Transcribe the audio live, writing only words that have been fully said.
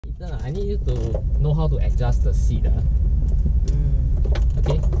I need you to know how to adjust the seat.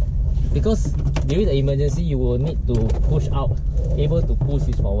 Okay? Because during the emergency, you will need to push out, able to push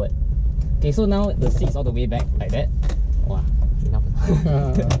this forward. Okay, so now the seat's all the way back, like that. Wow, enough.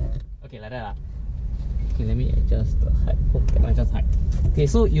 Okay, like that. Okay, let me adjust the height. Oh, can I adjust height? Okay,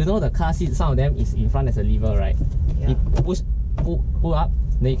 so you know the car seat, some of them is in front as a lever, right? Yeah. You pull up,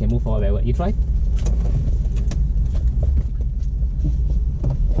 then you can move forward backward. You try?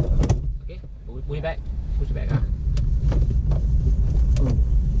 Okay, pull it back. Push it back.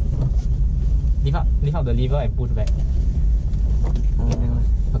 Lift up the lever and push back.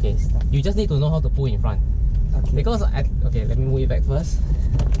 Okay, you just need to know how to pull in front. Okay. Because okay, let me move it back first.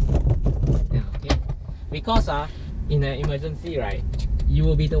 Yeah, okay. Because in an emergency, right, you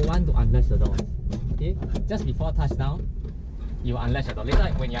will be the one to unlatch the door. Okay, just before touchdown, you unlatch the door.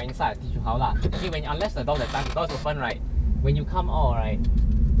 Later, when you're inside, I teach you how lah. Okay, when you unlatch the door, the time the door is open, right? When you come out, right,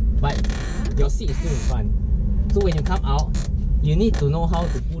 but your seat is still in front. So when you come out, you need to know how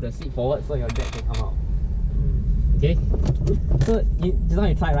to pull the seat forward so your jet can come out. Okay. So just now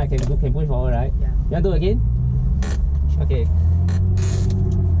you try, right? Can push forward, right? Yeah. You want to do it again? Okay.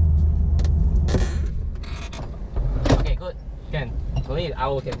 Okay, good. Can. Only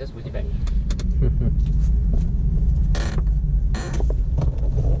I can just push it back.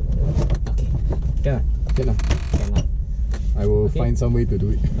 Okay. Can. Can. I will find some way to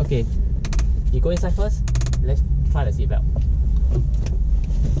do it. Okay. You go inside first. Let's try the seatbelt.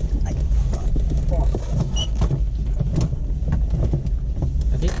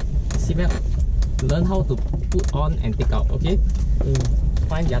 Okay, seatbelt. Learn how to put on and take out. Okay.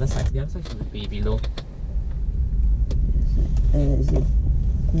 Find the other side. The other side should be below. Is it?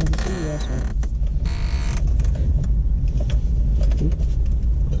 Yes, right?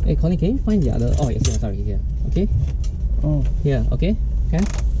 Hey, Colin, can you find the other? Oh, yes, yeah, sorry, here. Okay. Oh, here. Okay. Can.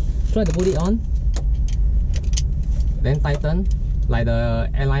 Try to put it on. Then tighten, like the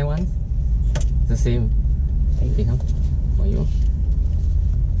airline ones. It's the same. Okay, come for you.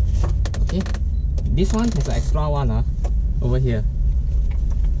 Okay. This one has an extra one over here.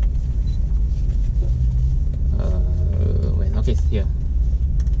 Wait, okay, it's here.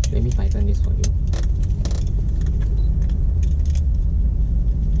 Let me tighten this for you.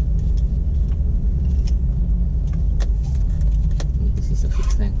 This is a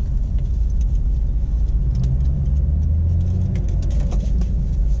fixed length.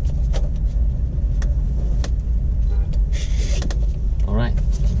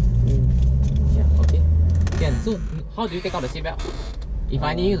 So, how do you take out the seatbelt? If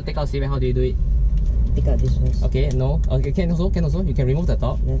I need you to take out the seatbelt, how do you do it? Take out this one. Okay, no. Okay, can also. You can remove the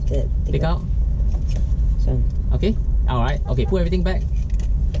top. Take out. Son. Okay. Alright. Okay, put everything back.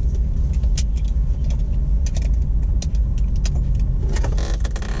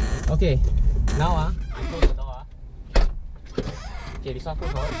 Okay. Now I close the door. Okay, this one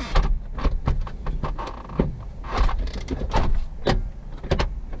push forward.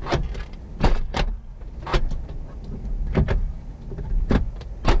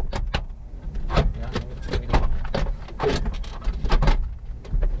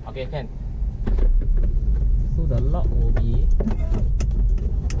 Okay, can. So the lock will be.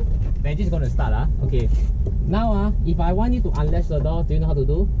 Then this is going to start. Okay. Now if I want you to unlatch the door, do you know how to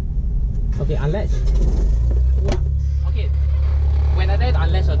do? Okay, unlatch. Okay. When I tell you to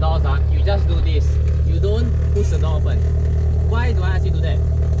unlatch the doors, you just do this. You don't push the door open. Why do I ask you to do that?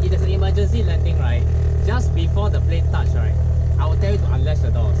 If there's an emergency landing, right? Just before the plane touch, right? I will tell you to unlatch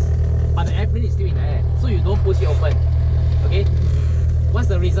the doors. But the airplane is still in the air, so you don't push it open. Okay? What's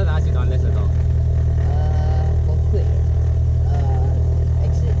the reason I asked you to unlatch the door? For quick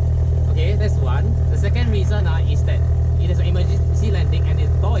exit. Okay, that's one. The second reason is that it is an emergency landing and the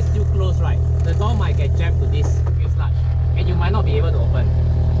door is still closed, right? The door might get jammed to this fuselage and you might not be able to open.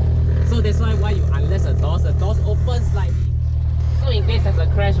 So that's why you unlatch the doors open slightly. So in case there's a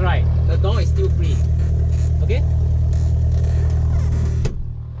crash, right, the door is still free. Okay?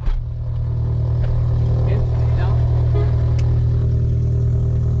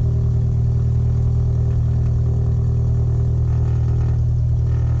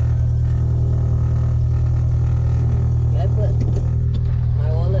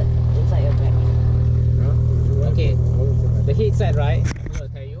 Headset, right? I'm going to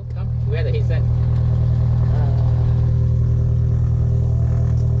tell you. Come, wear the headset.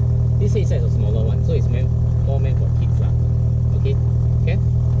 This headset is a smaller one, so it's more meant for kids. Okay? Okay?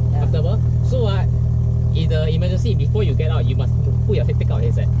 Yeah. Comfortable? So, in the emergency, before you get out, you must take out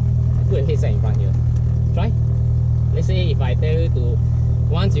headset. Put your headset in front here. Try. Let's say if I tell you to,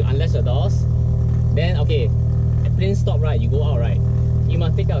 once you unlatch the doors, then okay, plane stop, right? You go out, right? you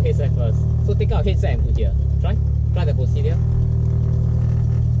must take out headset first. So take out headset and put here. Try the procedure.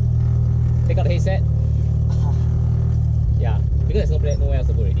 Take out the headset. Yeah, because there's nowhere else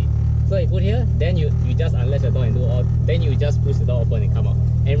to put already. So you put here, then you just unlatch the door and do all. Then you just push the door open and come out.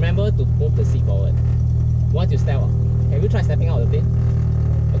 And remember to move the seat forward. Once you step out, have you tried stepping out of the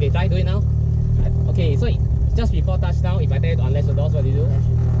plane? Okay, try do it now. Okay, so just before touchdown, if I tell you to unlatch the doors, what do you do?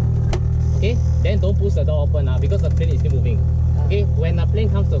 Okay, then don't push the door open now because the plane is still moving. Okay, when the plane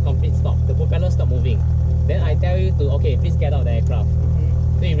comes to a complete stop, the propeller stop moving. Then I tell you to, okay, please get out of the aircraft.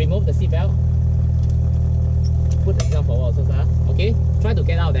 So you remove the seatbelt. Put the seatbelt forward also, sir. Okay, try to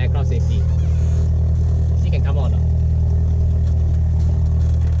get out of the aircraft safely. So you can come out now.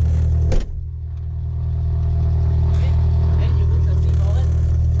 Okay, then you move the seat forward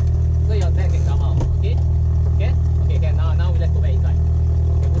so your dad can come out. Okay? Okay? Okay, okay, now let's go back inside.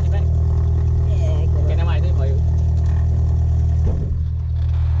 Okay, put it back. Okay, never mind, I do it for you.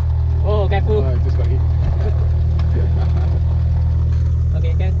 Oh, careful. I just got hit.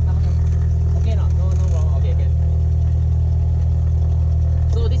 Okay, can. Okay, no problem. Okay, can.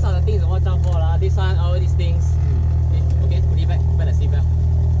 So these are the things to watch out for, lah. This one, all these things. Okay, put it back. Put the seatbelt.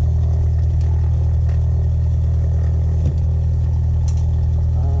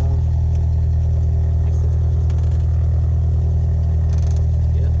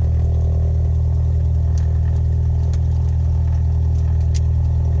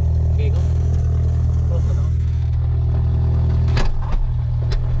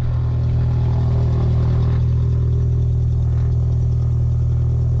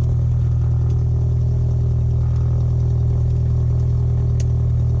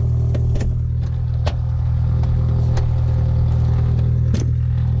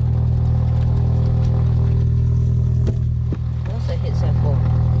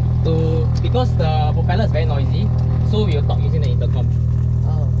 Because the propeller is very noisy, so we will talk using the intercom.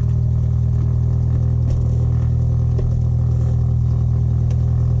 Oh.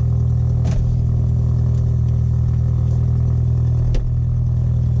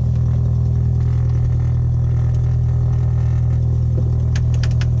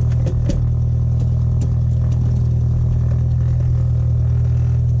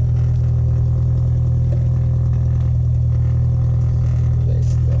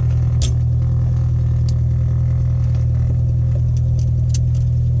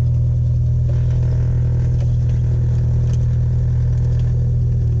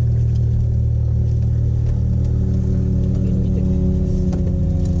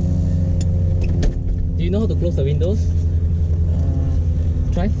 Do you know how to close the windows?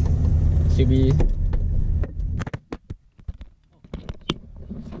 Try. Should be.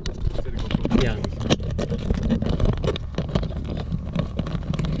 Yeah.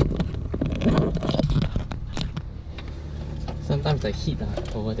 Sometimes the heat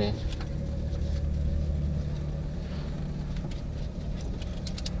over there.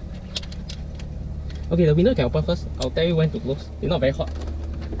 Okay, the window can open first. I'll tell you when to close. It's not very hot.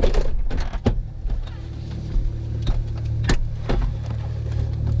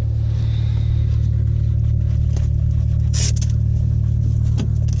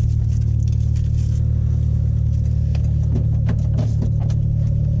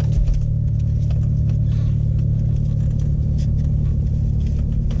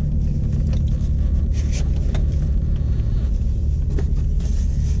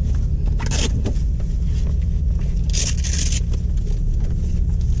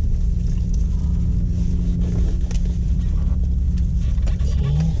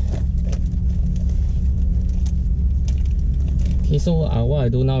 Okay, so what I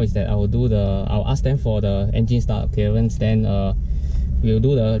do now is that I'll ask them for the engine start clearance, then we'll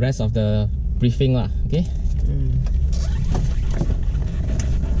do the rest of the briefing lah, okay?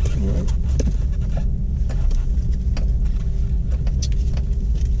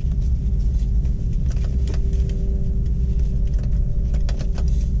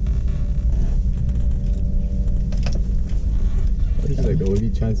 This is like the only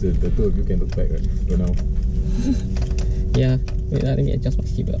chance that the two of you can look back, right? For now. Yeah, wait, let me adjust my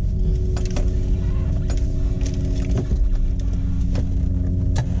seatbelt.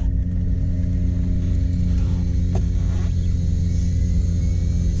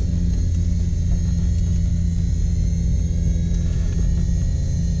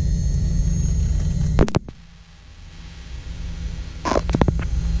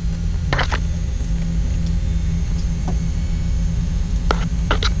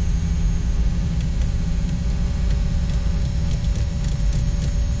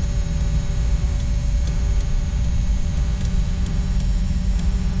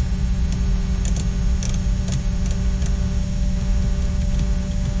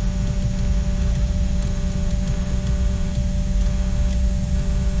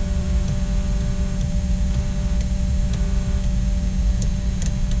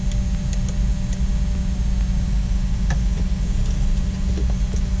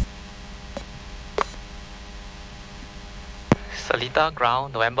 Seletar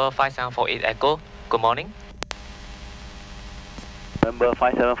ground, November 5748 Echo. Good morning. November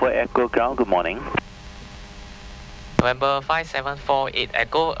 574 Echo ground, good morning. November 5748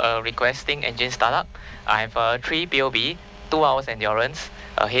 Echo, requesting engine startup. I have 3 POB, 2 hours endurance,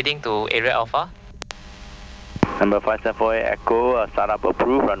 heading to area Alpha. Number 574 Echo, startup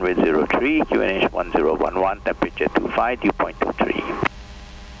approved, runway 03, QNH 1011, temperature 25, dew point 23.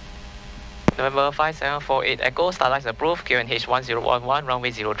 November 5748 Echo, startup is approved, QNH 1011, runway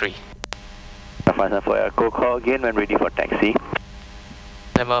 03. 574 Echo, call again when ready for taxi.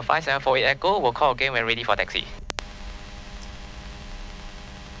 November 5748 Echo, will call again when ready for taxi.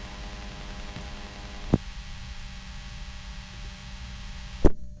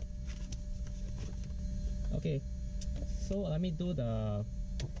 Okay, so let me do the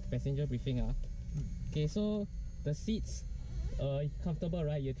passenger briefing. Okay, so the seats, comfortable,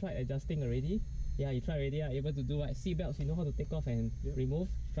 right? You tried adjusting already? Yeah, you tried already. Able to do what? Seat belts, you know how to take off and remove.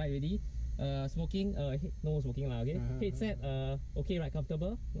 Try already. Smoking, no smoking lah. Okay. Headset, okay, right?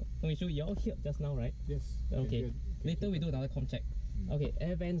 Comfortable. No issue. You all heard just now, right? Yes. Okay. Later we do another com check. Okay,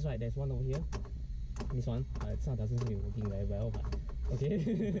 air vents, right? There's one over here. This one. It doesn't seem to be working very well, but okay.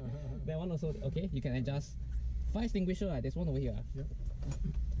 That one also okay. You can adjust. Fire extinguisher, right? There's one over here. Yep.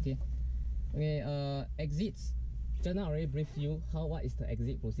 Okay. Okay. Exits. Just now I already briefed you what is the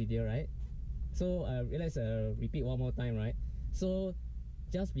exit procedure, right? So let's repeat one more time, right? So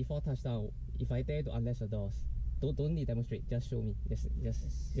just before touchdown, if I tell you to unlatch the doors, don't need demonstrate. Just show me.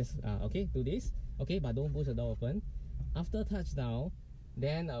 Just okay. Do this. Okay, but don't push the door open. After touchdown,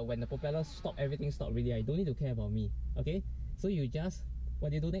 then when the propeller stop, everything stop really. I don't need to care about me. Okay. So you just what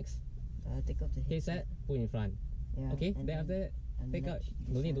do you do next? Take out the headset, put in front. Yeah, okay. Then after that, take out.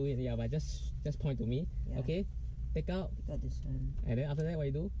 Don't need to do it. Yeah, but just point to me. Yeah. Okay. Take out this one. And then after that, what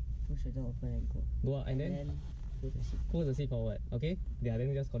you do? Push the door open and go. Go out and then pull the seat forward. Okay. Yeah.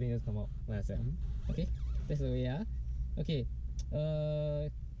 Then just Colin just come out. Like I said. Okay. That's the way. Yeah. Okay.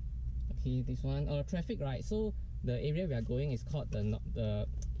 Okay. This one. Traffic, right? So the area we are going is called the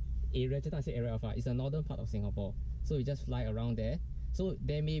area. Just I say area Alpha. It's the northern part of Singapore. So we just fly around there. So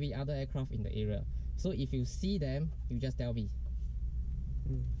there may be other aircraft in the area. So if you see them, you just tell me.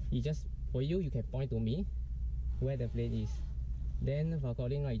 You can point to me where the plane is. Then for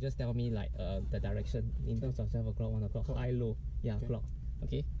Colin, right, you just tell me like the direction in terms of 12 o'clock, 1 o'clock, high, low. Yeah, clock.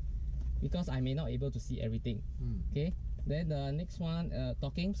 Okay. Because I may not able to see everything. Okay. Then the next one,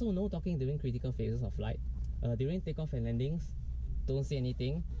 talking. So no talking during critical phases of flight. During takeoff and landings, don't say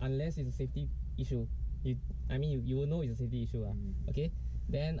anything unless it's a safety issue. You will know it's a safety issue. Okay.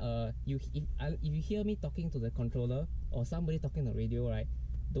 Then if you hear me talking to the controller or somebody talking on the radio, right,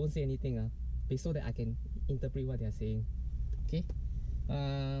 don't say anything so that I can interpret what they are saying. Okay.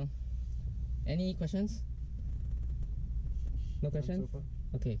 Any questions? No questions? So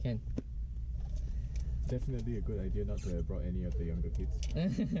okay, can. Definitely a good idea not to have brought any of the younger kids.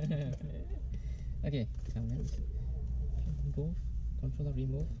 Okay, remove, controller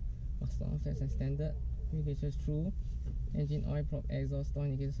remove, master on flaps and standard, communications through, engine oil, prop, exhaust, door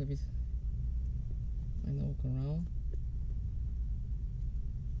indicator service. Final walk around.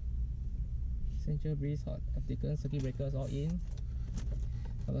 Central breeze, hot applicant, circuit breakers all in.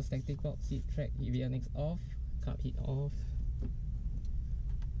 Color static box, seat track, avionics off, carb heat off.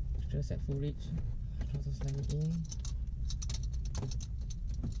 Structure set full reach. Also slamming in.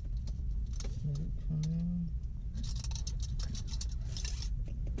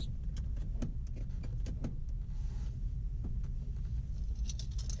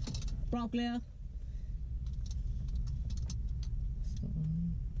 Proud clear.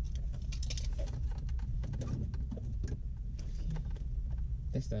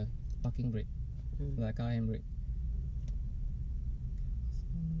 That's the parking brake, the car handbrake.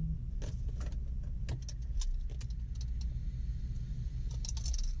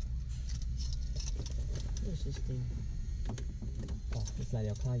 What's this thing? Oh, it's like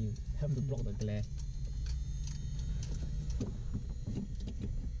your car, you have to block the glare.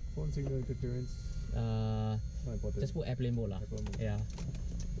 Phone signal interference. Not important. Just put airplane mode lah. Yeah.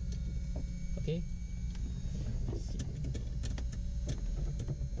 Okay.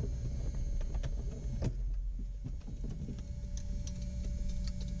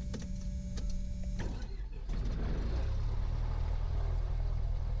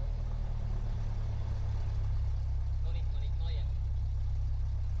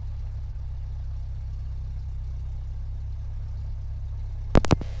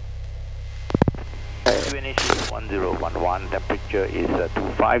 QNH 1011, temperature is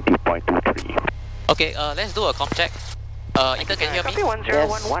 25, dew point 23. Okay, let's do a com check. Ethan, can you hear me? Copy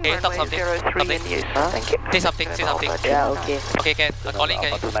 1011, Okay, stop runway something. 03 in use. Thank you. Say something, say something. Yeah, okay. Okay, can. Colin,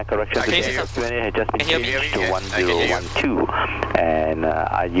 can you? Correction Can you to say something? Q&A has just been Can you hear changed me? to 1012. And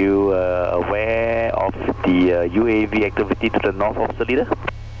are you aware of the UAV activity to the north of Seletar?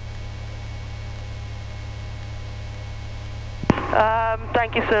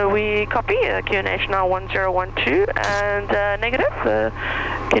 Thank you, sir. We copy QNH now 1012 and negative.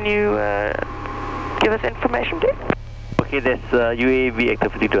 Can you give us information, please? Okay, there's UAV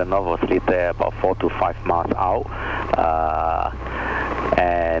activity to the north of Seletar, about 4 to 5 miles out.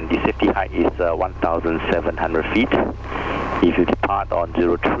 And the safety height is 1,700 feet. If you depart on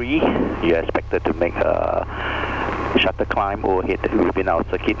 03, you're expected to make a shutter climb overhead within our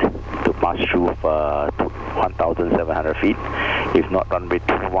circuit to pass through 1,700 feet. If not, runway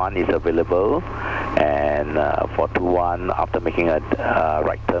 21 is available, and for 21, after making a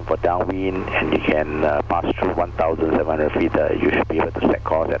right turn for downwind, and you can pass through 1,700 feet, you should be able to set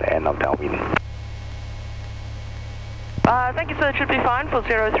course at the end of downwind. Thank you, sir. It should be fine for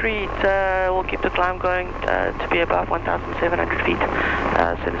 03. We'll keep the climb going to be above 1,700 feet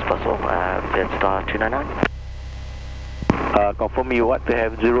as soon as possible. That's star 299. Confirm you what to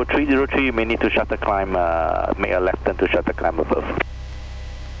have 0303, you may need to shutter climb, make a left turn to shutter climb above.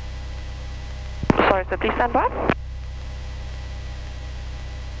 Sorry, sir, please stand by.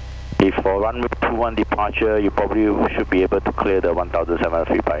 If for runway 21 departure, you probably should be able to clear the 1,700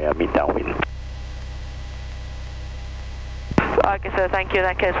 feet by mid downwind. Okay, sir, thank you. In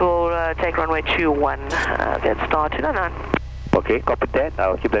that case, we'll take runway 21. That's star 299. Okay, copy that.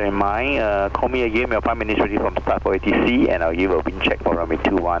 I'll keep that in mind. Call me again. Your 5 minutes ready from start for ATC, and I'll give a wind check for runway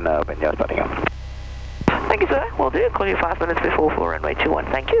 21 when you're starting up. Thank you, sir. We'll do. Call you 5 minutes before for runway 21.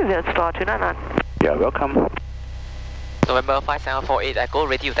 Thank you. That's star 299. You're welcome. November 5748 Echo,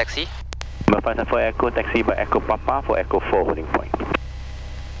 ready to taxi. November 574 Echo, taxi by Echo Papa for Echo 4 holding point.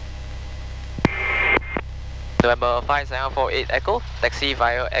 November 5748 Echo, taxi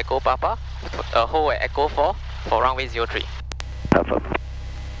via Echo Papa, hold at Echo 4 for runway 03. Perfect.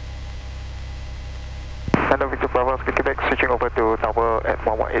 Hello, Victor Bravo, Quebec, switching over to tower at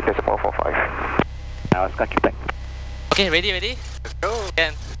 118.45. Now it's Quebec. Okay, ready? Let's go.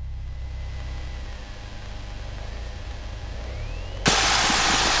 Can.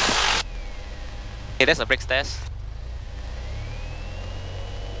 Okay, that's a brakes test.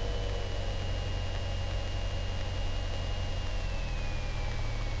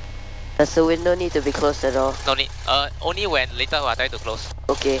 Does the window need to be closed at all? No need. Only when later I try to close.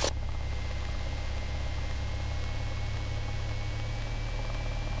 Okay.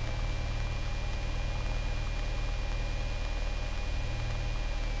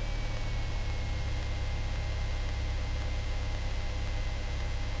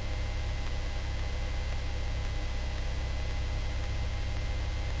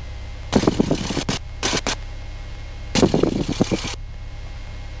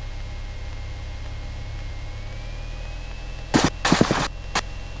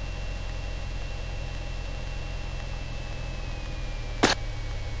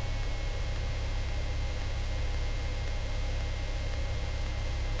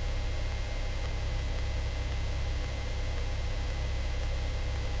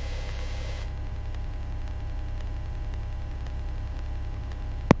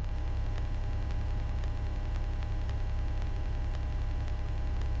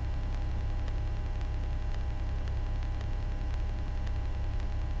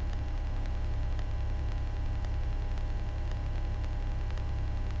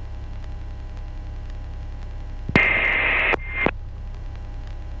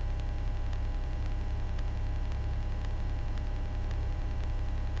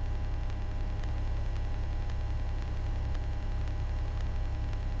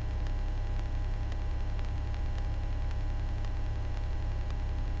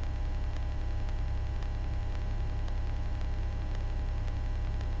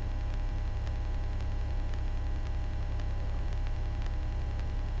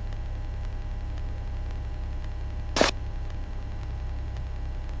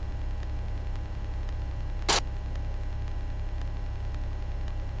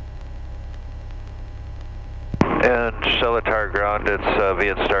 And Seletar ground, it's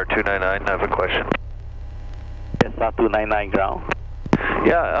VN-Star 299, I have a question. Star 299 ground.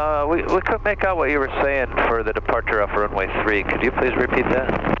 Yeah, we couldn't make out what you were saying for the departure off runway 3. Could you please repeat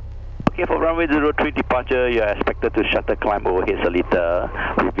that? Okay, for runway 03 departure, you are expected to shutter climb overhead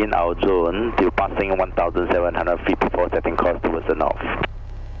Seletar within our zone till passing 1,700 feet before setting course towards the north.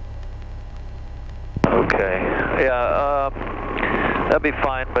 Okay, yeah, that'd be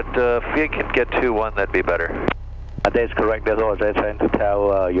fine, but if you can get 2-1, that'd be better. That is correct. That's what I was trying to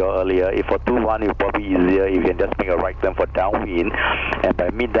tell you earlier. If for 2-1, it's probably easier if you can just make a right turn for downwind. And by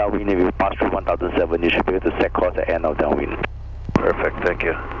mid downwind, if you pass through 1007, you should be able to set course at the end of downwind. Perfect, thank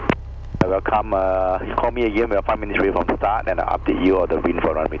you. Welcome. You call me again. We are 5 minutes away from start, and I'll update you on the wind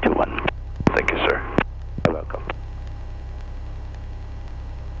for runway 21. Thank you, sir. You're welcome.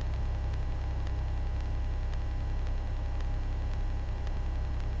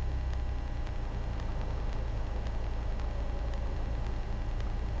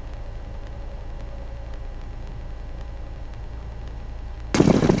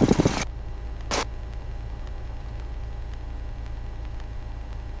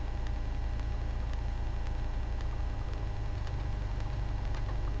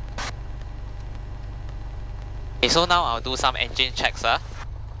 Okay, so now I'll do some engine checks.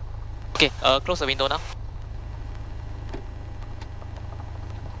 Okay, close the window now.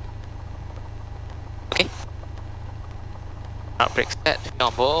 Okay. Now brake set, finger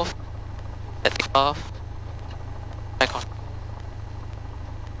on both. Set take off. Back on.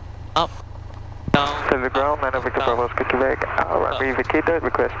 Up. Down. To the ground, and Victor Bravo, Quebec. Runway vacated,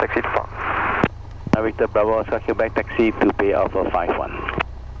 request taxi to farm. Victor Bravo, Quebec taxi to Bay Alpha 51.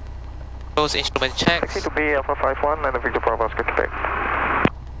 Close instrument checks. Taxi to Bay Alpha 51, and Victor Bravo, Quebec.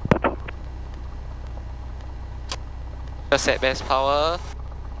 Just set base power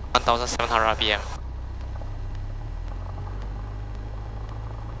 1700 RPM.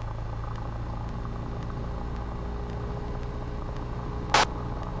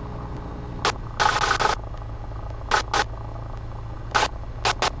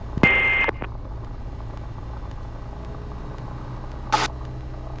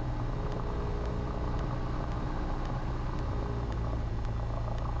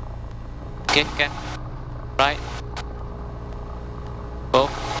 Okay, can. Right. Go.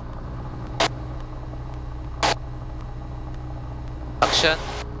 Action.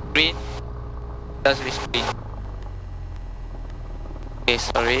 Green. Just reach green. Okay,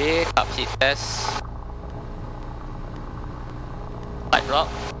 sorry. Cup heat test. Light rock.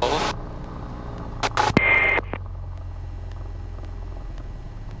 Go.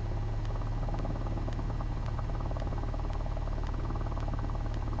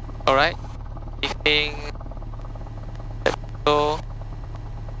 Alright. Lifting. Let's go.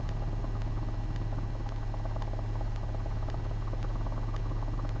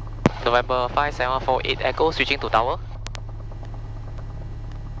 November 5748 Echo, switching to tower.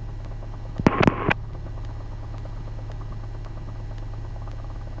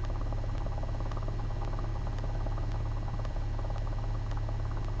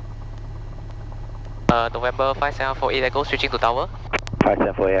 November 5748 Echo, switching to tower.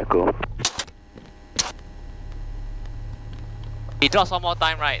 574 Echo. He drops one more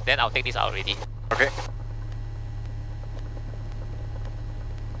time, right? Then I'll take this out already. Okay.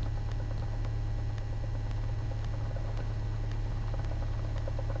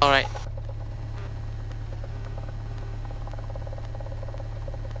 Alright.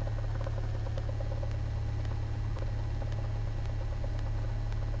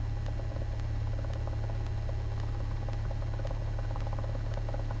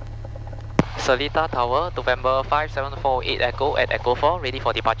 Seletar Tower, November 5748 Echo at Echo 4, ready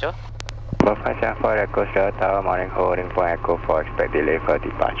for departure. November 574 Echo, Seletar Tower, morning holding for Echo 4, expect delay for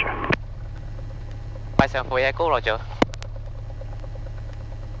departure. 574 Echo, roger.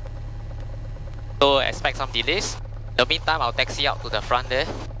 So expect some delays. In the meantime, I'll taxi out to the front there.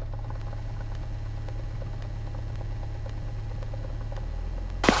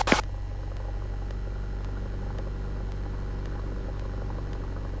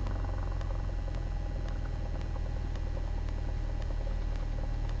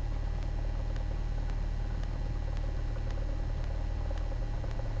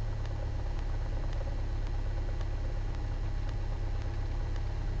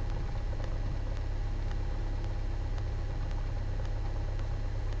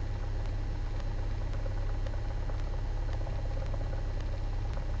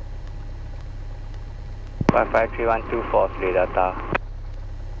 One 53124 Seletar Tower.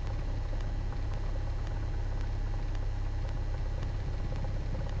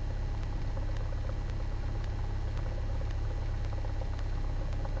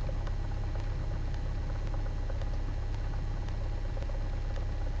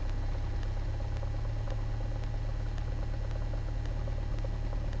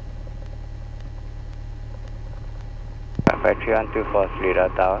 One 53124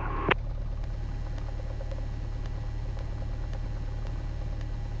 Seletar Tower.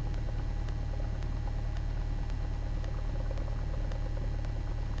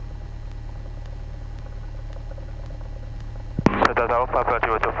 Tower, Papa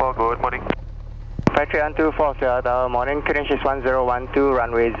 024, good morning. Factory 124, Sierra Tower, morning. Credentials 1012,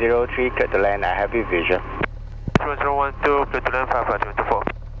 runway 03, clear to land. I have you visual. 1012, clear to land, Papa 024.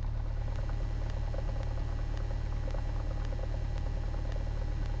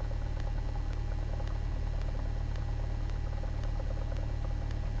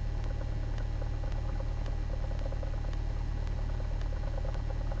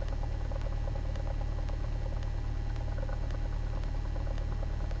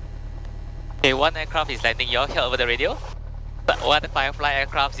 Okay, one aircraft is landing. You all hear over the radio? One Firefly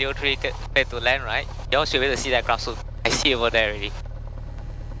aircraft 03 clear to land, right? You all should be able to see the aircraft soon. I see over there already.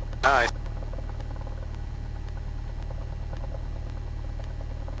 Nice.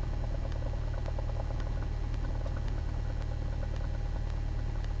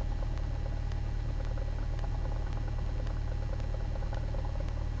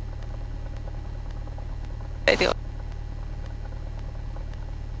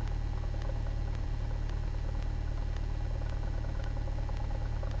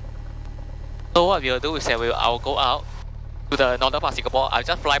 So what we'll do is that I'll go out to the northern part of Singapore. I'll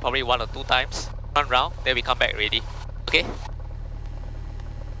just fly probably 1 or 2 times, run round, then we come back already. Okay?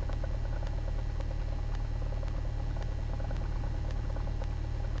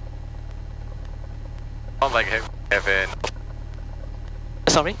 Sounds like Evan.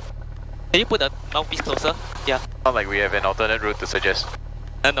 Sorry? Can you put the mouthpiece closer? Yeah. Sounds like we have an alternate route to suggest.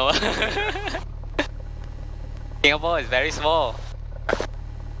 No. Singapore is very small.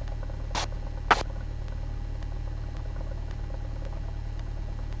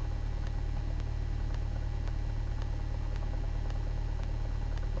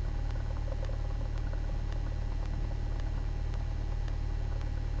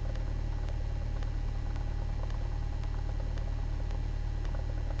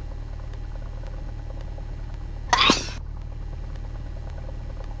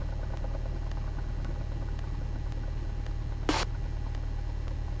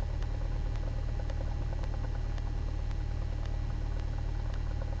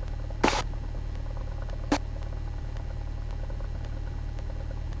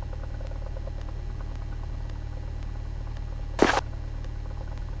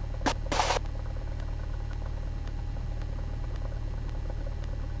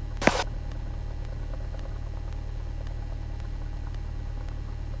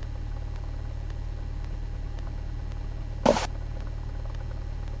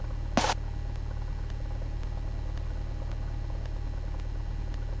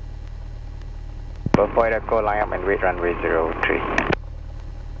 Avoid Echo, line up and wait, runway 03.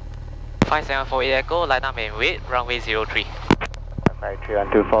 5748 Echo, line up and wait, runway 03.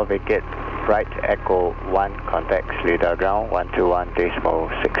 53124, vacate, right Echo 1, contact Seletar ground,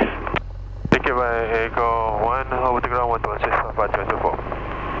 121.6. Take it by Echo 1, over the ground, 121.6, Papa 024.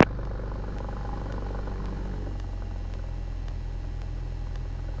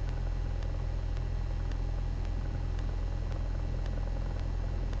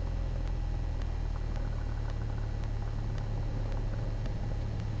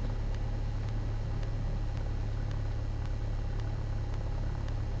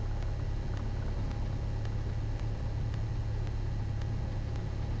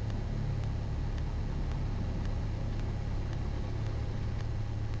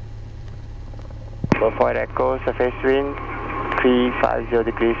 Avoid Echo, surface wind, 350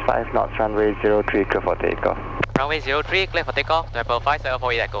 degrees, 5 knots, runway 03, clear for takeoff. Runway 03, clear for takeoff,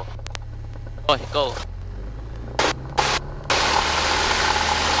 5748 Echo. Go.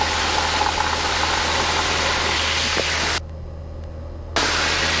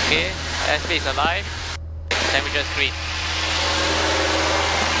 Okay, airspace is alive, temperature screen.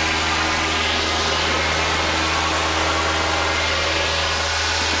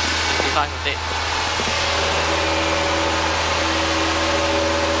 Rotate.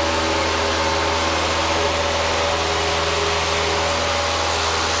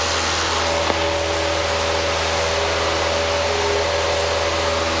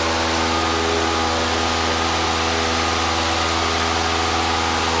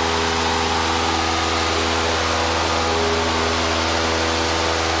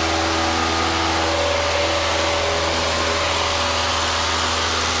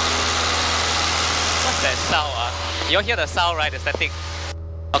 That sound, you all hear the sound, right? The static.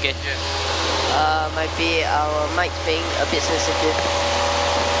 Okay. Might be our mic being a bit sensitive.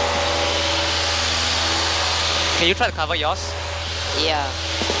 Can you try to cover yours? Yeah.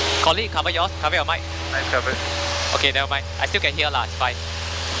 Colin, cover yours. Cover your mic. I'm covered. Okay, never mind. I still can hear lah. It's fine.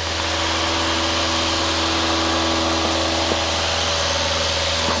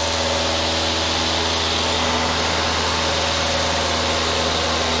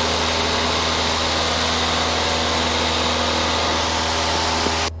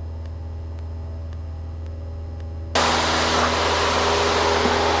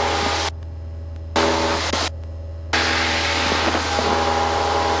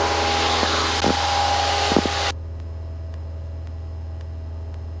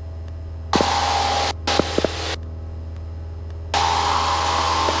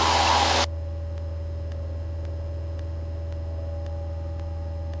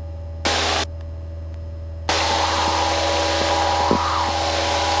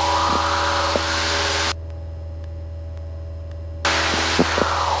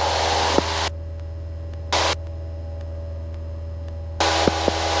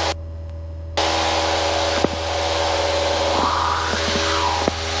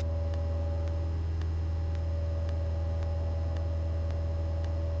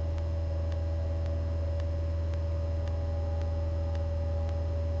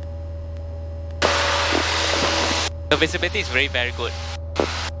 The visibility is very good.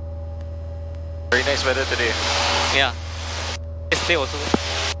 Very nice weather today. Yeah. Yesterday also.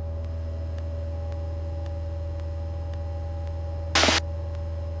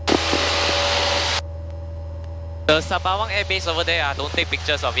 The Sabawang Air Base over there, don't take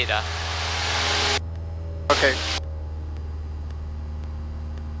pictures of it. Okay.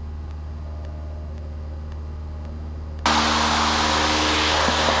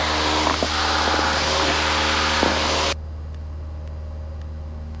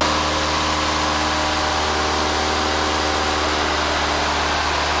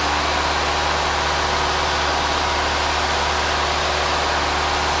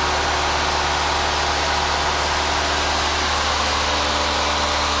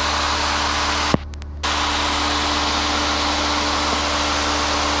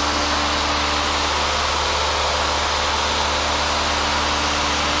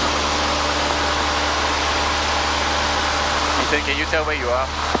 Can you tell where you are?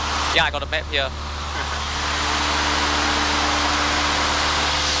 Yeah, I got a map here.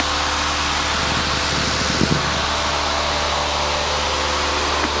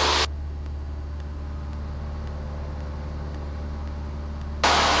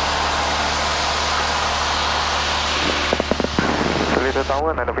 Seletar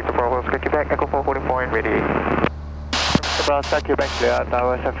Tower, 9 Victor Bravo, Quebec, Echo 440 point, ready. Bravo, Quebec, Seletar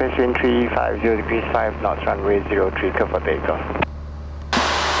Tower, surface wind 350 degrees 5 knots, runway 03, clear for takeoff.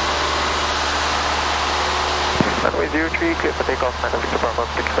 Runway 03, clear for takeoff, 9 Victor Bravo,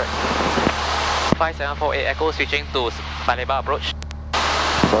 Quebec. 5748 Echo switching to Paya approach.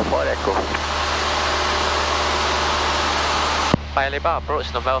 4 Echo. Paya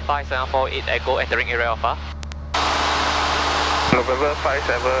approach, November 5748 Echo entering area Alpha. November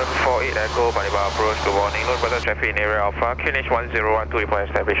 5748 Echo, Paya approach, good morning, note weather traffic in area Alpha, QNH 1012 report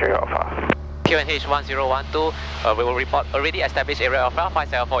established area Alpha. QNH 1012, we will report already established area Alpha,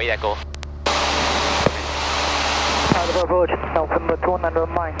 5748 Echo. Paya approach, November 200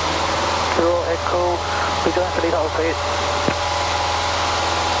 mile, 0 Echo, rejoin Seletar Alpha 8.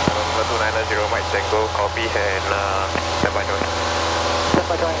 November 290 Mike Tango, copy and stand by join. Stand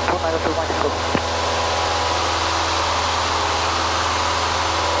by join, 292 Mike Tango.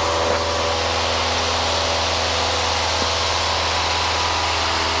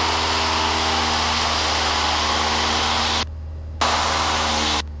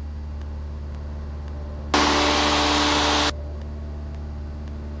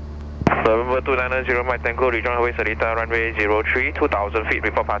 November 290 Mike Tango, rejoin Hawaii Seletar, runway 03, 2000 feet,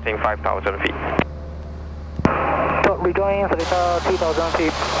 report passing 5000 feet. Rejoin Seletar 2000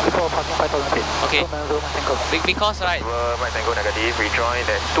 feet, before passing 5000 feet. Okay. 290 Mike Tango. Because, right, Mike Tango negative, rejoin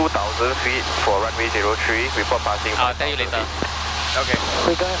at 2000 feet for runway 03, report passing 5000 I'll tell you later. Okay.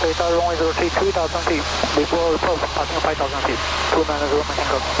 Rejoin Seletar runway 03, 3000 feet, before report passing 5000 feet. 290 Mike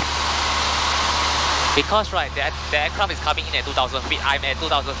Tango. Because, right, the aircraft is coming in at 2000 feet, I'm at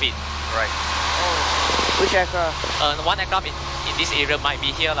 2000 feet. Right. Oh. Which aircraft? One aircraft in this area might be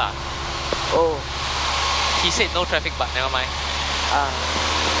here lah. Oh. He said no traffic, but never mind.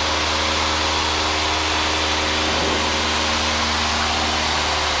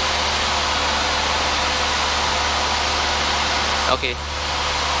 Okay.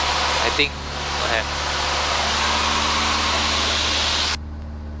 I think we'll have.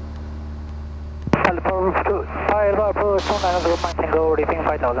 Paya approach 290 Mike Tango, repeating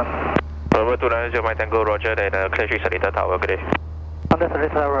 5000. November 290 Mike Tango, roger, then clear street Seletar Tower, good day. Under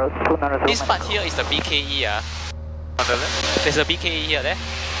Seletar 290 This part here is the BKE. On the left? There's a BKE here, there.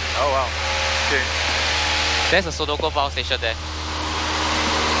 Oh wow. Okay. There's a Sodoko power station there.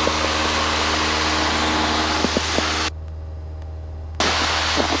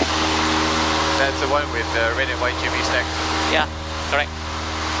 That's the one with the red and white chimney stack. Yeah, correct.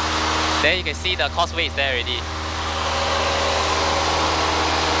 There you can see the causeway is there already.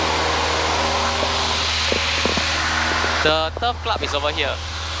 The turf club is over here.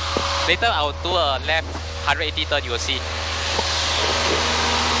 Later I'll do a left 180 turn, you will see.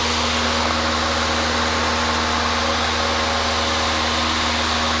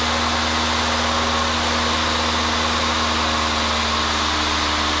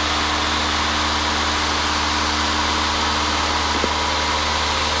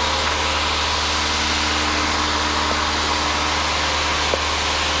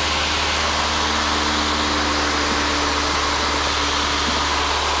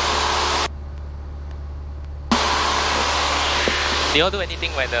 Do you all do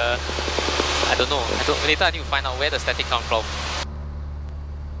anything when the... I don't know. Later I need to find out where the static come from.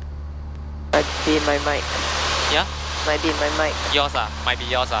 Might be in my mic. Yeah? Might be in my mic. Yours might be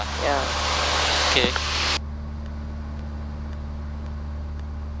yours Yeah. Okay.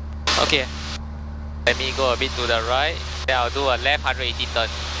 Okay. Let me go a bit to the right. Then I'll do a left 180 turn.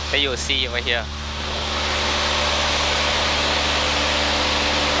 Then you'll see over here.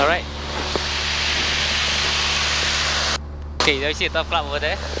 Alright. Okay, do you see the turf club over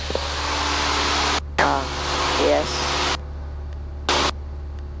there? Yes.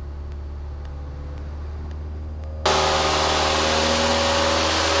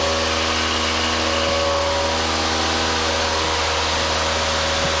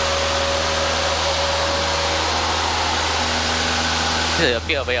 This is a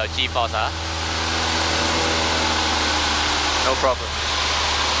bit of your G-force, huh? No problem.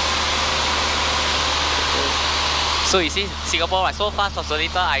 So you see, Singapore, right, so fast from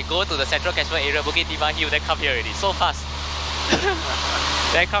Seletar, I go to the central catchment area, Bukit Timah Hill, then come here already. So fast.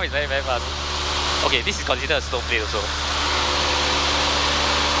 Then come is very, very fast. Okay, this is considered a snow plate also.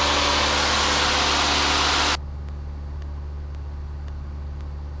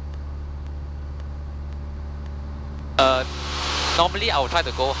 Normally I will try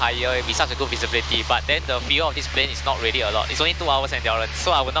to go higher with such a good visibility, but then the view of this plane is not really a lot. It's only 2 hours endurance,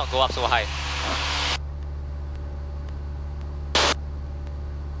 so I will not go up so high.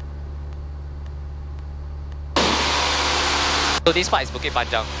 So this part is Bukit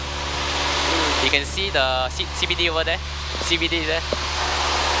Panjang. You can see the CBD over there. CBD is there.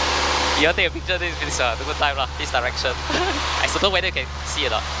 You want to take a picture? This is the good time, this direction. I don't know whether you can see it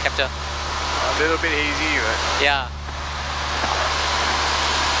or not. Capture. A little bit hazy, right? Yeah.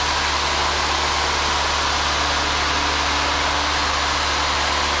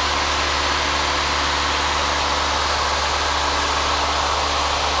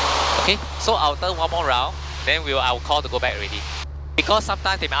 Okay, so I'll turn one more round, then I'll call to go back already. Because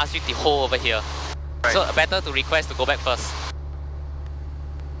sometimes they may ask you to hold over here. Right. So better to request to go back first.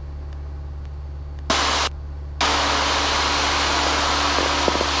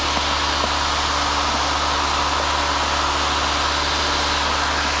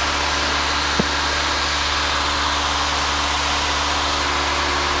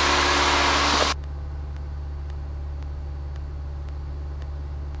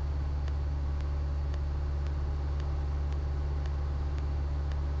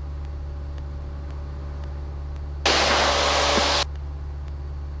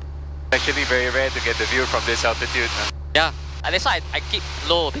 Actually very rare to get the view from this altitude. Yeah, and that's why I keep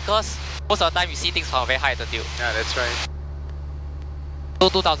low, because most of the time you see things from a very high altitude. Yeah, that's right. So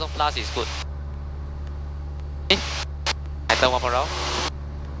 2000 plus is good. Okay, I turn one more round.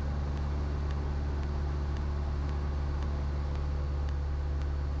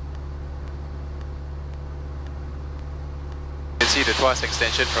 You can see the Tuas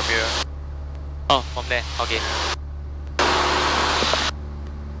extension from here. Oh, from there, okay.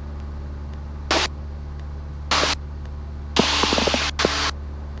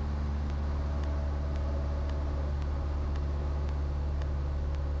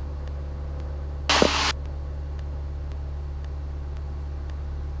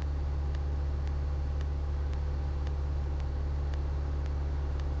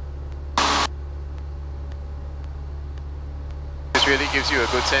 Really gives you a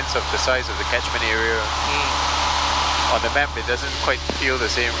good sense of the size of the catchment area. On the map it doesn't quite feel the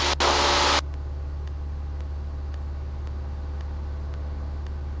same.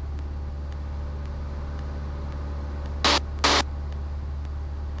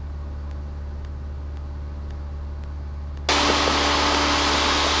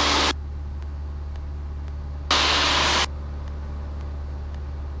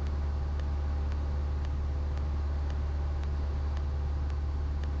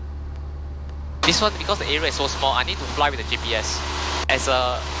 This one, because the area is so small, I need to fly with the GPS as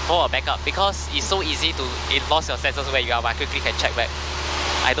for a backup, because it's so easy to lost your sensors where you are, but I quickly can check back.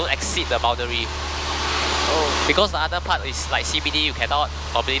 I don't exceed the boundary. Oh. Because the other part is like CBD, you cannot,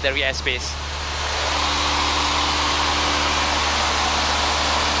 or military airspace.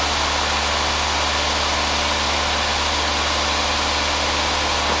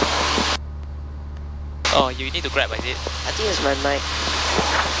 Oh, you need to grab, is it? I think it's my mic.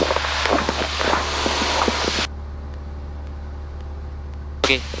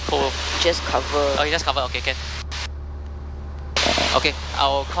 Okay, cool. Just cover. Oh, you just cover, okay, can. Okay,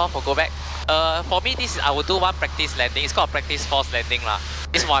 I'll call for go back. For me, I will do one practice landing. It's called practice force landing lah.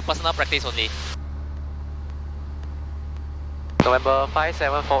 This is my personal practice only. November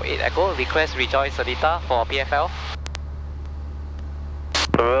 5748 Echo, request rejoin Seletar for PFL.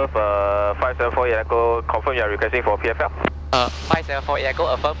 November 5748 Echo, confirm you are requesting for PFL? 5748 Echo,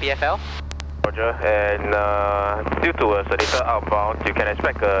 affirm PFL. Roger, and due to a Seletar outbound, you can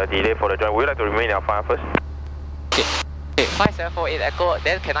expect a delay for the join. Would you like to remain in Alpha first? Okay, Okay, 5748 Echo,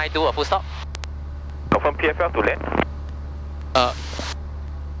 then can I do a full stop? Confirm PFL to land.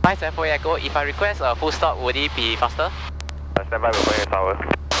 5748 Echo, if I request a full stop, would it be faster? Stand by, we're going tower.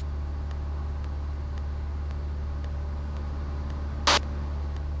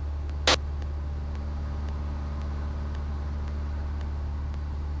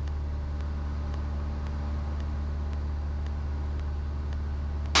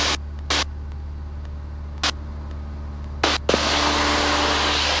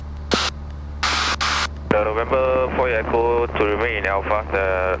 The November 4 Echo to remain in Alpha,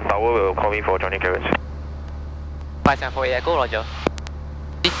 the tower will call me for joining clearance. 5748 Echo, roger.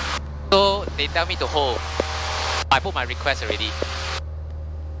 So they tell me to hold. I put my request already.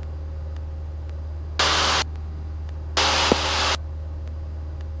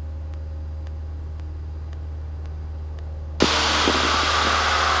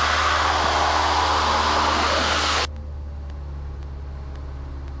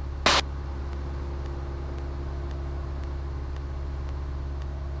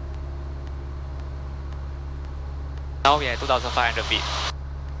 Now we are at 2,500 feet.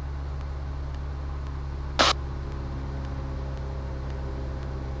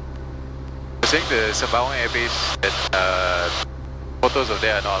 You're saying the Sembawang Air Base that photos of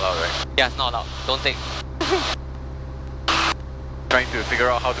there are not allowed, right? Yeah, it's not allowed. Don't take. Trying to figure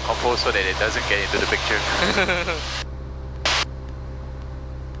out how to compose so that it doesn't get into the picture.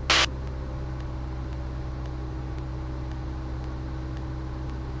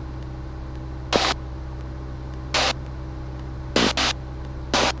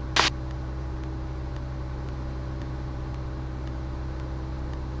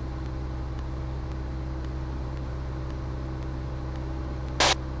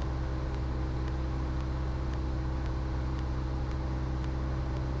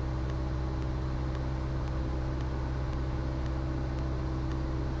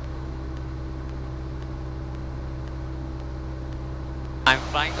 I'm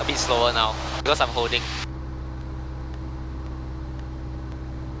flying a bit slower now because I'm holding.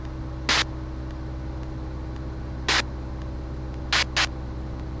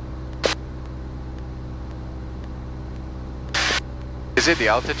 Is it the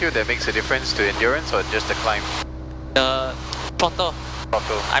altitude that makes a difference to endurance or just the climb? The throttle.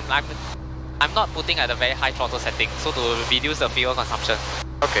 Throttle. I'm not putting at a very high throttle setting, so to reduce the fuel consumption.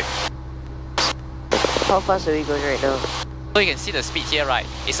 Okay. How fast are we going right now? So you can see the speed here, right?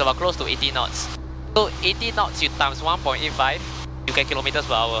 It's about close to 80 knots. So 80 knots you times 1.85, you get kilometers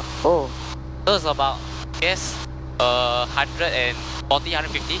per hour. Oh, So it's about, yes, 140,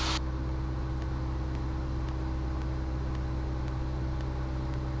 150.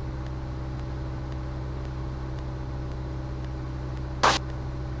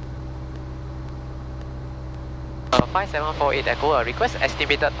 Uh, 5748 Echo, request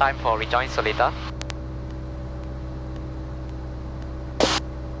estimated time for rejoin Seletar.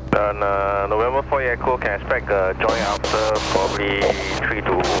 November 4 Echo can expect a join after probably 3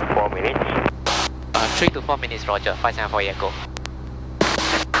 to 4 minutes. 3 to 4 minutes, roger, 5748 Echo.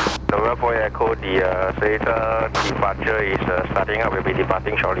 November 4 Echo, the Seletar departure is starting up, will be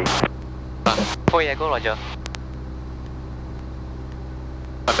departing shortly. 4 Echo, roger.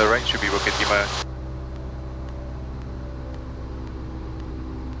 On the right should be Bukit Timah.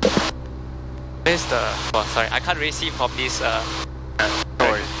 Where's the... Oh, sorry, I can't really see from this... No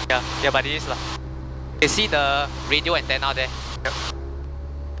worries. Yeah, but it is lah. You see the radio antenna there? Yep.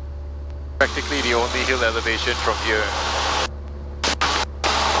 Practically the only hill elevation from here.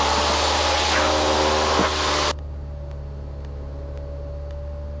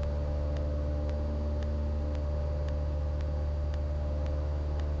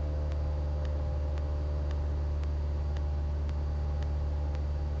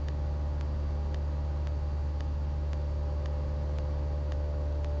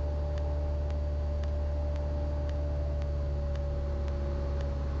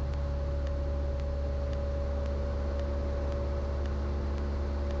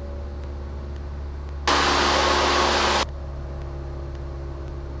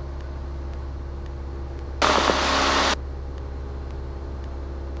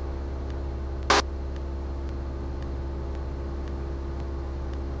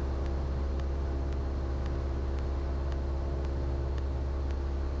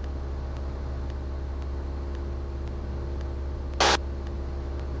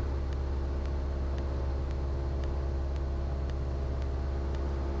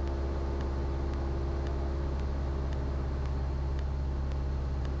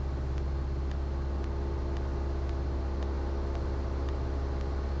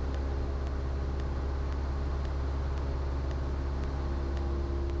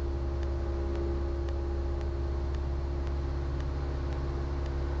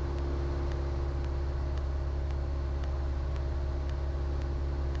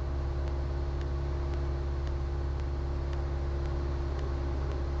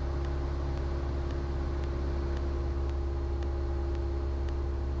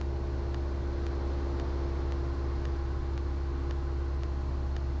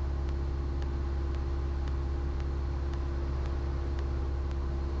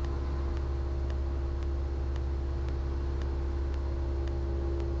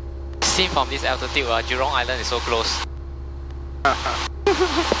 Seen from this altitude, Jurong Island is so close.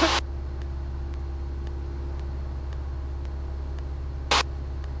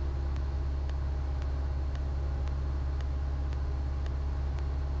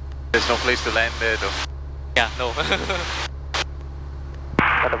 There's no place to land there though. Yeah, no.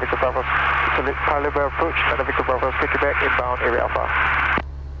 Nana Victor Bravo, caliber approach, Nana Victor Bravo, Quebec, inbound area Alpha.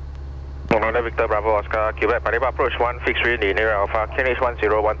 Nana Victor Bravo, Oscar, Quebec, Pariba approach 1, fixed wind in area Alpha, QNH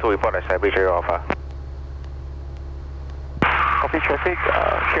 1012, report established area Alpha. Copy traffic,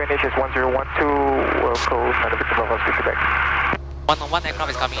 QNH is 1012, will close, Nana Victor Bravo, Quebec. One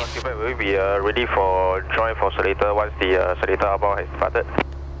aircraft is coming in. Quebec will be ready for join for Seletar once the Seletar outbound has started.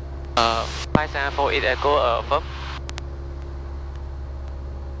 5748 Echo, affirm.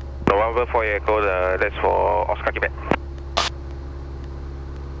 November 4 Echo, that's for Oscar Quebec.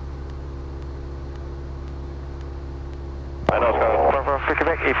 And Oscar, Bravo,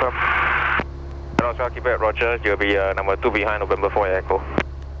 Quebec, affirm. And Oscar Quebec, Roger, you'll be number 2 behind November 4 Echo.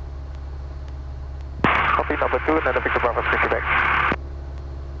 Copy number 2, Nana Victor Bravo, Quebec.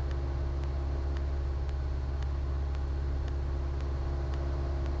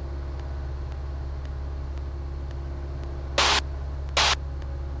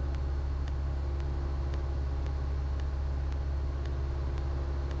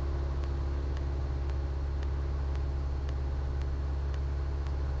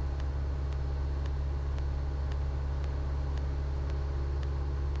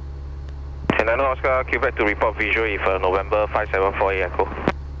 Nano Oscar, Quebec to report visual if November 574 Echo.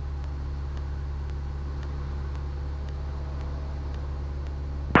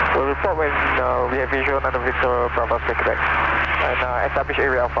 We'll report when we have visual Nano Victor Bravo Quebec and establish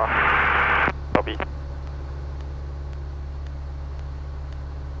area Alpha. Copy.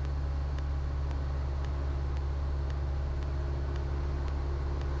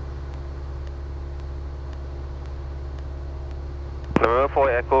 November 4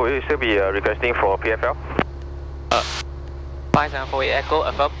 Echo, will you still be requesting for PFL? 5748 Echo,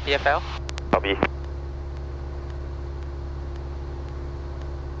 affirm, PFL. Copy.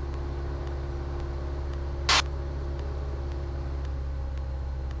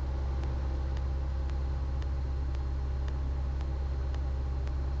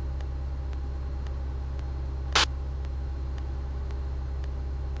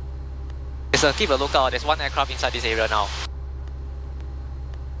 Keep a lookout, there's one aircraft inside this area now.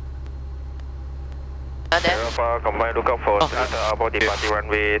 Alpha, combined lookout for about departing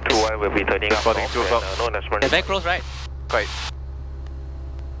runway 21 will be turning up. Reporting 2 o'clock. No announcement. They're very close, right? Quite.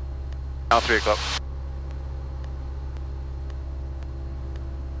 Now 3 o'clock.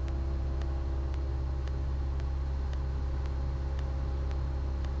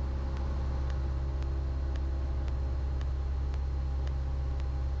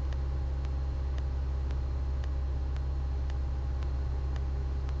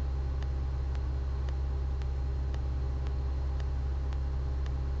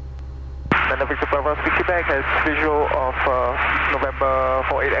 Nana Victor Bravo, Quebec has visual of November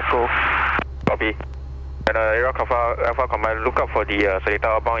 48 Echo. Copy. And area Alpha Command, look out for the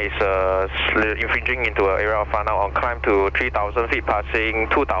Seletar outbound is infringing into area Alpha now on climb to 3,000 feet, passing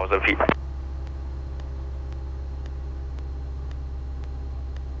 2,000 feet.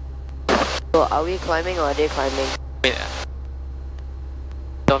 So are we climbing or are they climbing? Wait.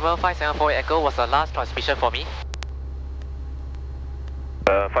 November 574 Echo was the last transmission for me.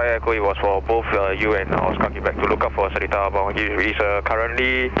 5 Echo, it was for both you and Oscar Quebec to look out for Seletar outbound. He is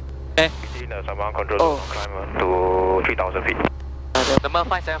currently within Samang control zone on climb to 3,000 feet. Number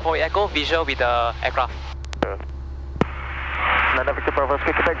 574 Echo, visual with the aircraft. Nana Victor Bravo,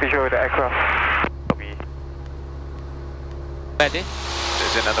 Quebec, visual with the aircraft. Copy. Where are they?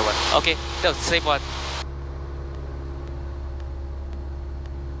 There's another one. Okay, that was the same one.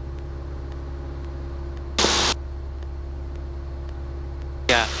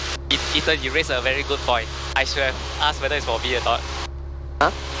 Yeah, Ethan, you raised a very good point. I should have asked whether it's for me or not.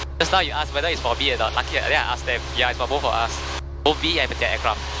 Huh? Just now you asked whether it's for me or not. Lucky then I asked them. Yeah, it's for both of us. Both me and the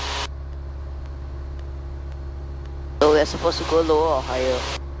aircraft. So we're supposed to go lower or higher?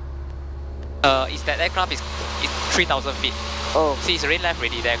 Is that aircraft is 3,000 feet. Oh. See, it's already left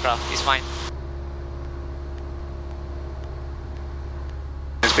ready, the aircraft. It's fine.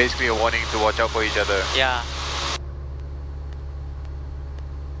 It's basically a warning to watch out for each other. Yeah.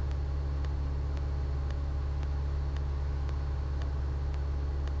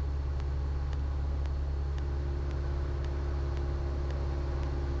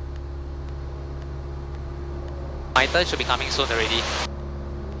 My turn should be coming soon already.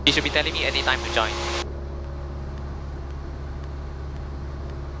 He should be telling me any time to join.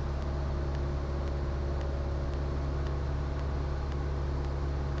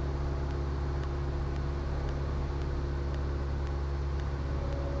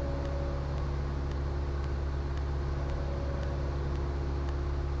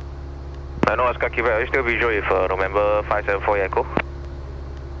 No, Oscar Quebec, are you still visual with November 574 Echo?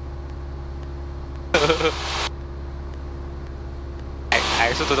 I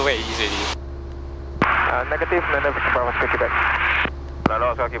also don't know where it is already. Negative, Nana Victor Bravo Oscar Quebec. No,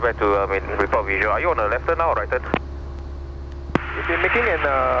 Oscar Quebec to report visual. Are you on the left turn now or right turn? You've been making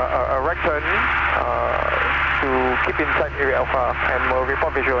a right turn to keep inside area Alpha and we'll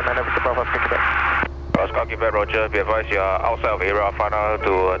report visual Nana Victor Bravo Oscar Quebec. Oscar Quebec, Roger. Be advised you are outside of area Alpha now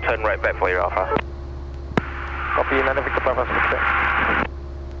to turn right back for area Alpha. Copy, Nana Victor Bravo Oscar Quebec.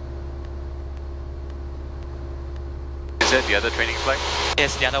 Is that the other training flight?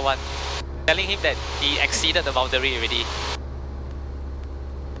 Yes, the other one. Telling him that he exceeded the boundary already.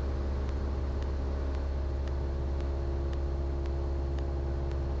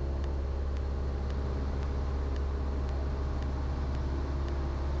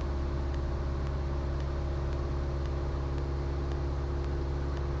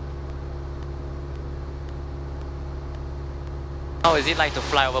 How is it like to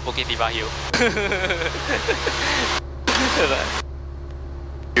fly over Bukit Timah Hill?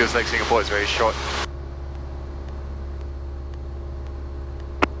 Feels like Singapore is very short.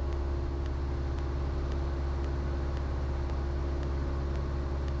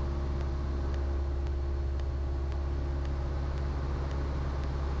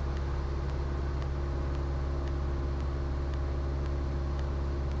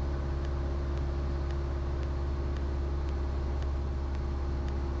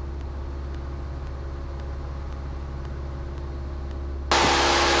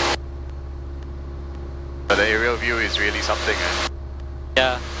 But the aerial view is really something, eh?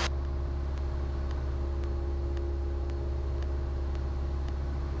 Yeah.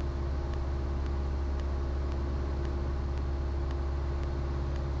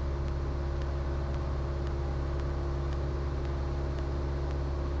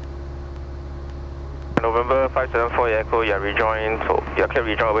 November 574 Echo, you are rejoined, so you are clear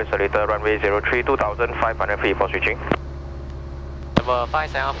rejoin over Seletar, runway 03, 2,500 feet for switching. Number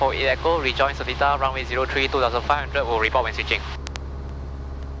 5748 Echo, rejoin Seletar, runway 03, 2500, will report when switching.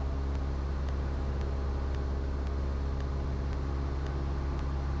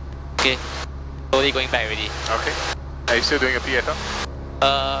 Okay, slowly going back already. Okay. Are you still doing a PFL?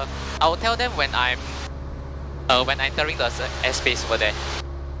 I'll tell them when I'm entering the airspace over there.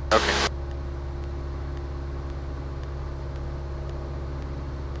 Okay.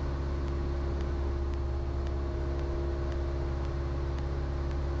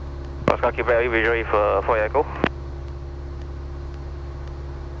 Oscar Quebec, visual for Echo.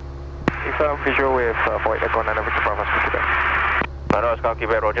 Visual with for Echo, Nana Victor Bravo Oscar Quebec. Oscar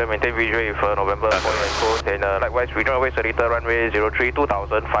Quebec, Roger, maintain visual with November for Echo, and likewise rejoin away Seletar, runway 03,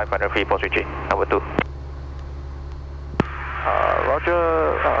 2,500 feet for switching. Number 2.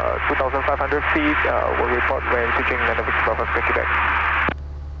 Roger, 2,500 feet, will report when switching Nana Victor Bravo Oscar Quebec.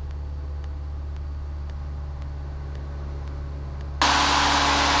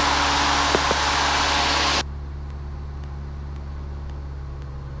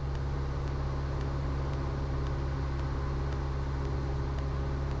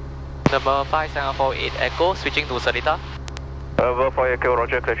 Number 5748 Echo, switching to Seletar. Number 4 Echo,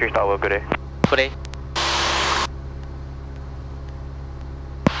 Roger, clear switch tower, good day. Good day.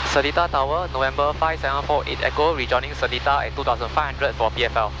 Seletar Tower, November 5748 Echo, rejoining Seletar at 2500 for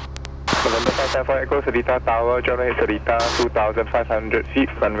PFL. November 574 Echo, Seletar Tower, John hit Seletar, 2,500 feet,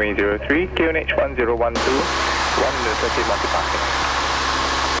 runway 03, QNH 1012, 130 multi-passing.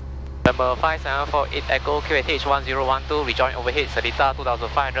 Number 5748 Echo, QNH 1012, rejoin overhead Seletar,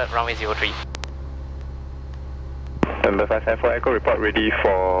 2500, runway 03. Number 574 Echo, report ready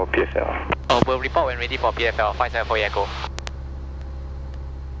for PSL. We'll report when ready for PFL, 5748 Echo.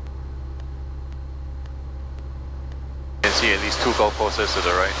 You can see at least 2 golf courses to the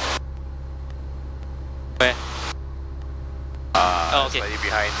right. Where? Oh, okay. Slightly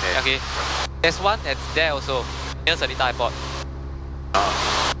behind there. Okay. There's one that's there also, near Seletar Airport.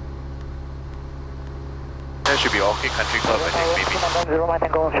 That should be Orchid Country Club, I think, maybe. Zero Mike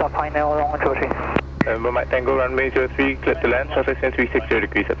Tango, short final, long 03. Number Mike Tango, runway 03, clear to land, surface 360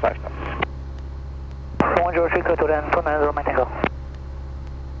 degrees at 5 knots. 103, clear to land, 290 Mike Tango.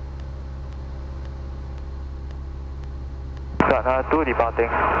 Got 2 departing.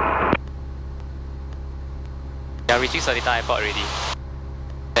 Yeah, reaching Seletar Airport already.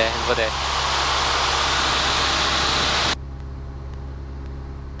 There, over there.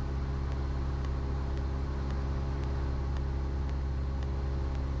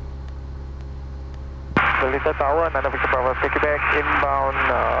 Seletar Tower, Nana Victor Bravo, take it back, inbound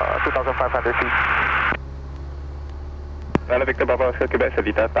 2,500 feet. Nana Victor Bravo Oscar Quebec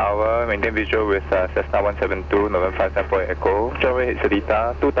Seletar Tower, maintain visual with Cessna 172, November 574 Echo. Runway hit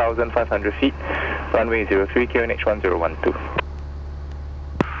Seletar, 2,500 feet, runway 03, QNH 1012.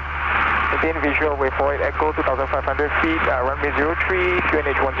 Maintain visual with 48 Echo, 2,500 feet, runway 03,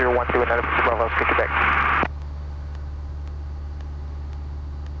 QNH 1012, Nana Victor Bravo Oscar Quebec.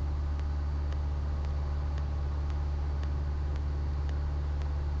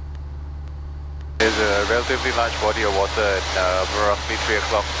 There's a relatively large body of water at roughly 3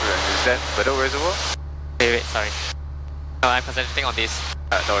 o'clock. Is that Bedok Reservoir? Wait, sorry. No, I'm concentrating on this.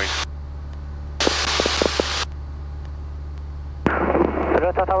 No worries.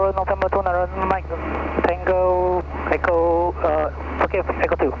 Seletar Tower, November 2, Mike, Tango, Echo, okay,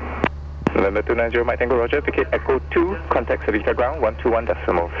 Echo 2. November 290, Mike Tango, Roger, Picket Echo 2, contact Seletar ground,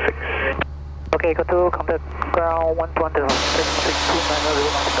 121.6. Okay, Echo 2, contact ground, 121.6,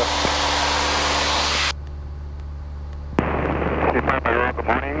 290, good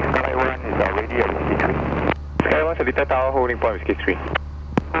morning, Sky 1 is already at Whiskey 3. Sky 1, Seletar Tower, holding point Whiskey 3.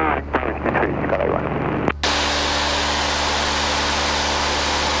 Whiskey 3, Sky 1.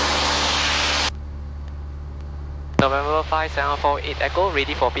 November 5748 Echo,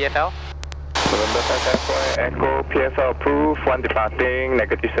 ready for PFL. November 574 Echo, PFL approved, 1 departing,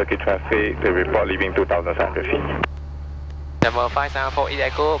 negative circuit traffic, the report leaving 2,500 feet. November 5748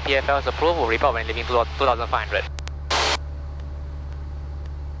 Echo, PFL is approved, will report when leaving 2,500.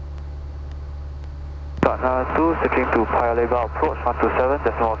 Cessna 2, switching to Paya Lebar approach,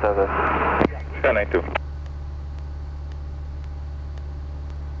 127.7. Sky 92.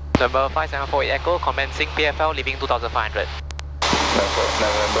 November 5748 Echo, commencing PFL, leaving 2,500.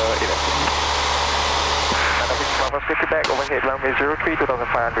 November 8 Echo. Nana Victor Bravo Oscar Quebec, overhead runway 03,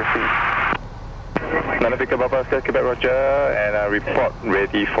 2,500 feet. Nana Victor Bravo Oscar Quebec, Roger, and report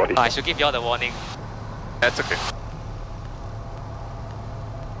ready for this. I should give you all the warning. That's okay.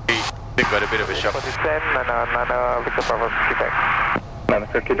 We got a bit of a shock. For descent, Nana Victor Bravo Oscar Quebec. Nana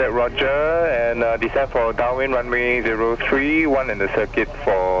Victor Quebec, Roger, and descent for downwind runway 03, 1 in the circuit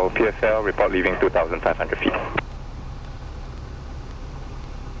for PSL, report leaving 2,500 feet.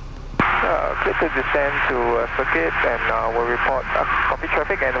 Clear to descend to circuit and we'll report copy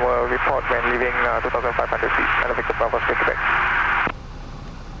traffic and we'll report when leaving 2,500 feet. Nana Victor Bravo Oscar Quebec.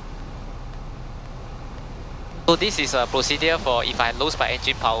 So this is a procedure for if I lose my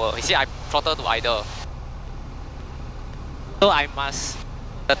engine power. You see, I throttle to idle. So I must,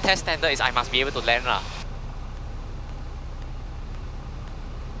 the test standard is I must be able to land lah.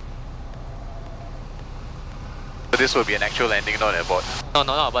 So this will be an actual landing, not an abort.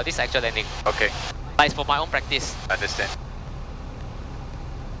 No, but this is actual landing. Okay, But it's for my own practice. understand.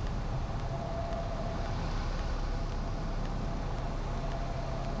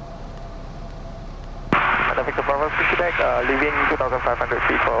 Nana Victor Bravo Oscar Quebec, leaving 2,500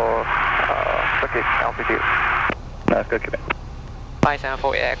 feet for circuit altitude. Nana Quebec.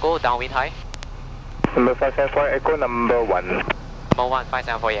 5748 Echo, downwind high. Number 574 Echo, number 1. Number 1,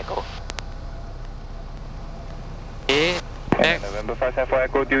 5748 Echo. Okay, next. November 574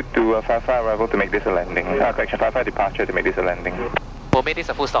 Echo, due to 55 arrival to make this a landing. Correction, 55 departure to make this a landing. We'll make this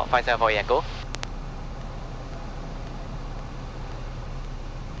a full stop, 5748 Echo.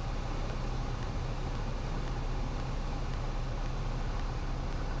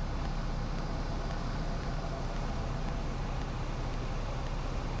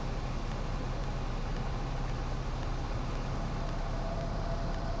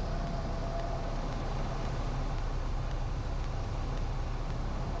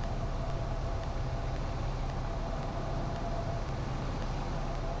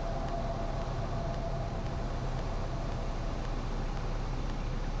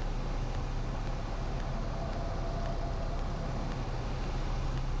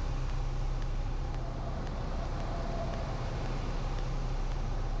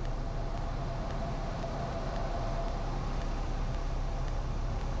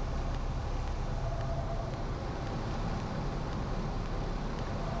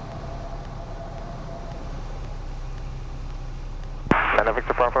 Nana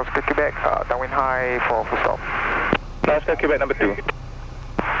Victor Bravo Oscar Quebec, downwind high for full stop. Nana Oscar Quebec, number 2.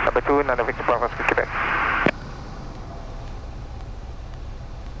 Number 2, Nana Victor Bravo Oscar Quebec.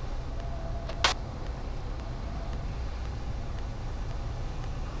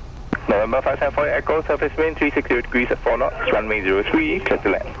 November 574 Echo, surface wind 360 degrees at 4 knots, runway 03, clear to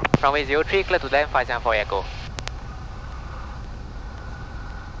land. Runway 03, clear to land, 574 Echo.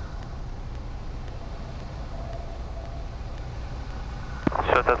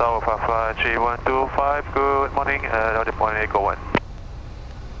 Shelter Tower Alpha 3125, good morning, order point Echo 1.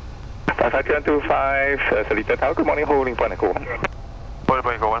 5125, Seletar Tower, good morning, holding point Echo 1. Holding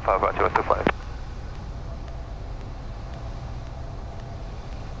point Echo 1, 55025.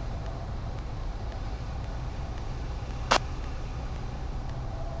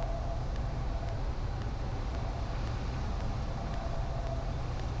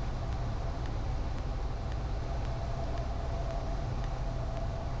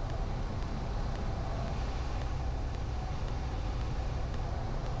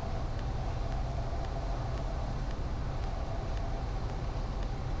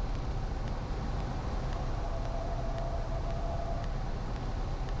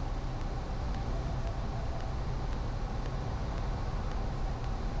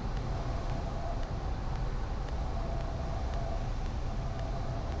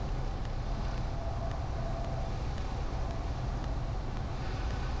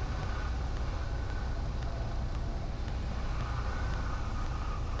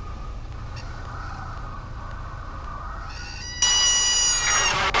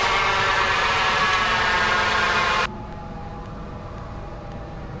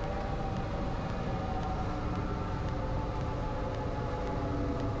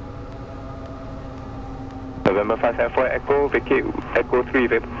 November 574 Echo, vacate Echo 3,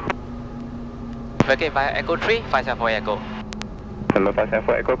 vape. Vacate via Echo 3, 574 Echo. November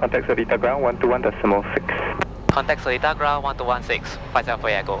 574 Echo, contact Seletar ground 121.6. Contact Seletar ground 1216, 574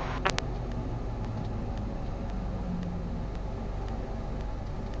 Echo.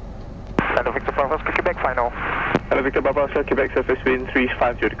 Hello Victor Bravo, Quebec final. Hello Victor Bravo, Quebec surface wind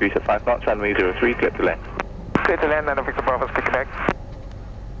 350 degrees at 5 knots, runway 03, clear to land. Clear to land, hello Victor Bravo, Quebec.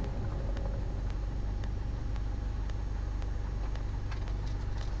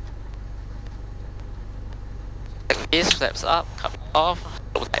 East, flaps up, cup off,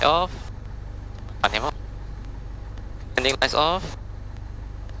 light off. Animal. Landing lights off.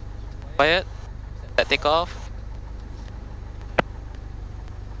 Quiet. Let take off.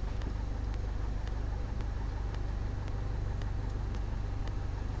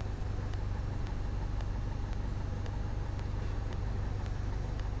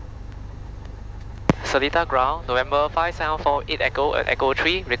 Seletar ground, November 5748 Echo at Echo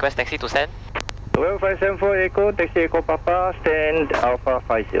 3, request taxi to send. November 574 Echo, taxi Echo Papa, stand Alpha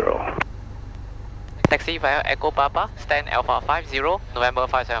 50. Taxi via Echo Papa, stand Alpha 50, November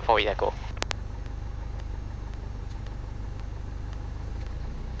 5748 Echo.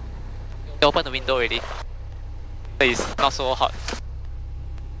 Open the window already. It's not so hot.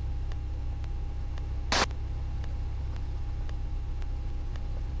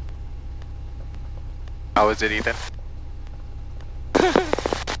 How was it, Ethan?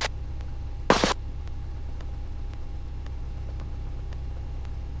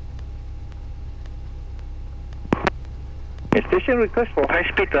 Station request for high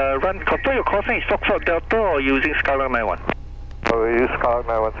speed run. Control your call sign is Foxtrot Delta or using Skylark 91? Oh, we use Skylark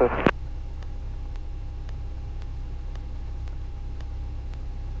 91, sir.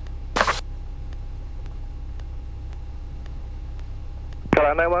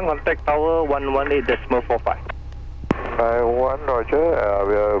 Skylark 91, contact tower 118.45. 91, roger.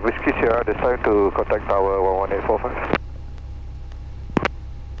 We are Whiskey Sierra, decide to contact tower 118.45.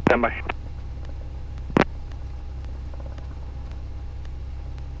 Stand by.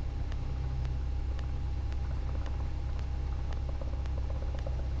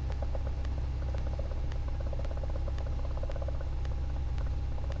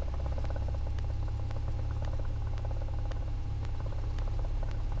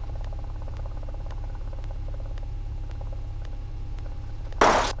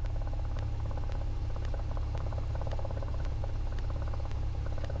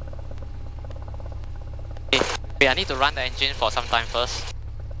 Wait, I need to run the engine for some time first.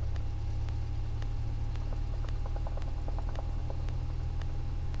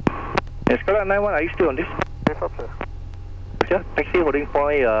 Skylark 91, are you still on this? Yes, sir. Yeah, taxi holding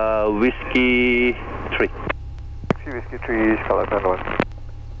point, Whiskey 3. Taxi Whiskey 3, Skylark 91.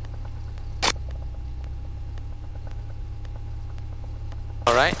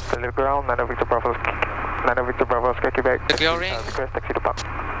 Alright. Clear ground, Nano Victor Bravo, Sky Quebec. Securing. Request taxi to park.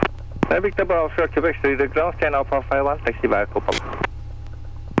 Nano Victor Bravo, Quebec, the ground, stand Alpha 51, taxi via Echo Papa.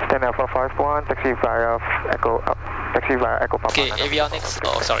 Stand Alpha 51, taxi via Echo Papa. Okay, avionics.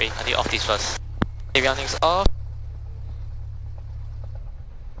 Oh, sorry, I need off this first. Avionics off.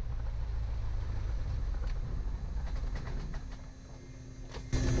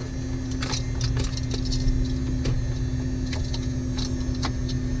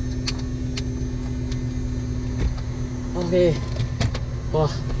 Okay. Wah,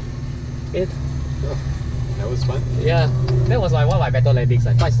 That was fun. Yeah, that was like one of my better landings.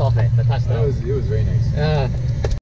 Quite soft, the touchdown. It was very nice. Yeah.